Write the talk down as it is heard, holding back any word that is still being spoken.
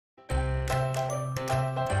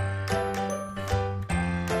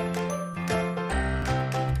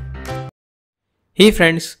Hey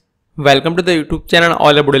friends, welcome to the YouTube channel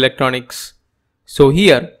All About Electronics. So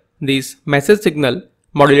here, this message signal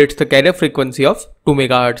modulates the carrier frequency of 2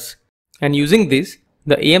 MHz, and using this,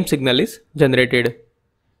 the AM signal is generated.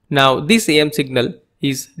 Now this AM signal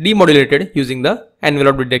is demodulated using the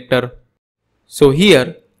envelope detector. So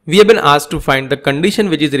here, we have been asked to find the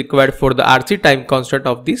condition which is required for the RC time constant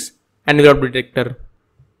of this envelope detector.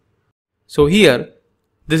 So here,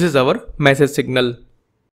 this is our message signal.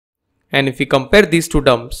 And if we compare these two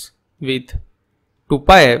terms with 2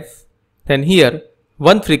 pi f, then here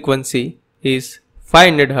one frequency is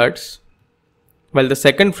 500 Hz while the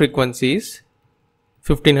second frequency is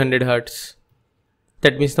 1500 Hz.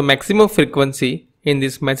 That means the maximum frequency in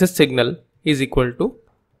this message signal is equal to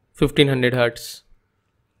 1500 Hz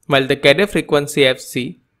while the carrier frequency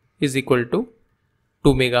Fc is equal to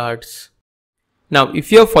 2 MHz. Now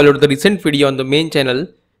if you have followed the recent video on the main channel,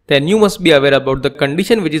 then you must be aware about the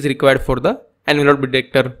condition which is required for the envelope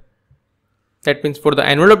detector. That means for the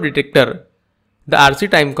envelope detector, the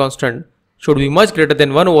RC time constant should be much greater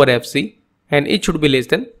than 1 over Fc and it should be less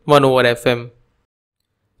than 1 over Fm.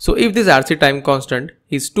 So if this RC time constant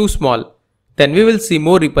is too small, then we will see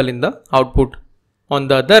more ripple in the output. On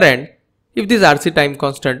the other hand, if this RC time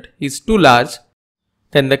constant is too large,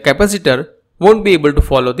 then the capacitor won't be able to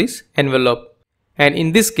follow this envelope, and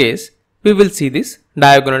in this case, we will see this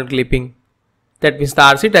diagonal clipping. That means the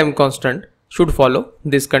RC time constant should follow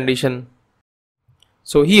this condition.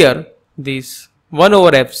 So here this 1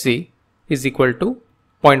 over Fc is equal to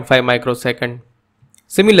 0.5 microsecond.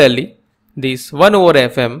 Similarly, this 1 over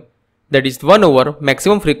Fm, that is 1 over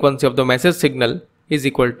maximum frequency of the message signal, is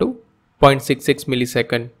equal to 0.66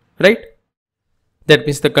 millisecond, right? That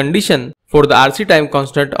means the condition for the RC time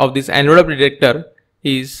constant of this envelope detector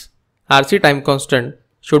is RC time constant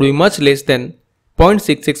should be much less than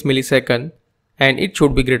 0.66 millisecond and it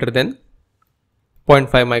should be greater than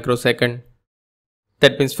 0.5 microsecond.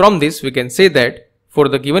 That means from this we can say that for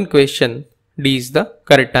the given question, D is the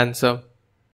correct answer.